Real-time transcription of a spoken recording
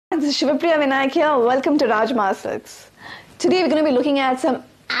this is Shivapriya Vinayak here. Welcome to Rajmahal Silks. Today we're going to be looking at some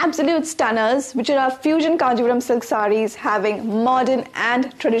absolute stunners, which are our fusion Kanjivaram silk sarees having modern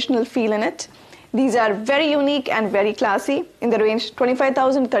and traditional feel in it. These are very unique and very classy in the range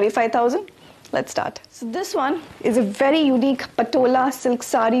 25,000 to 35,000. Let's start. So this one is a very unique patola silk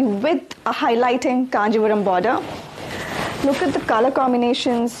saree with a highlighting Kanjivaram border. Look at the color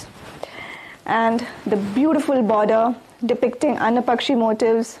combinations and the beautiful border depicting Annapakshi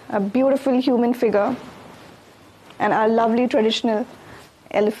motifs, a beautiful human figure, and our lovely traditional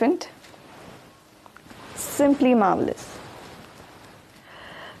elephant. Simply marvelous.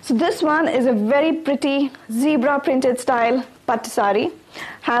 So this one is a very pretty zebra printed style pattu saree,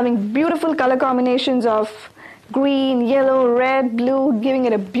 having beautiful color combinations of green, yellow, red, blue, giving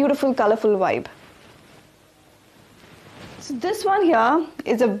it a beautiful colorful vibe. So this one here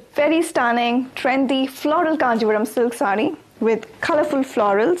is a very stunning, trendy, floral Kanjivaram silk saree with colorful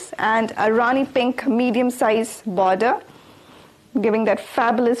florals and a Rani pink medium size border, giving that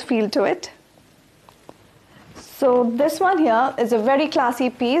fabulous feel to it. So this one here is a very classy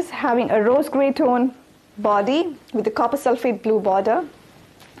piece, having a rose grey tone body with a copper sulphate blue border,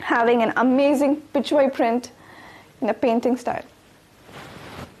 having an amazing pitchway print in a painting style.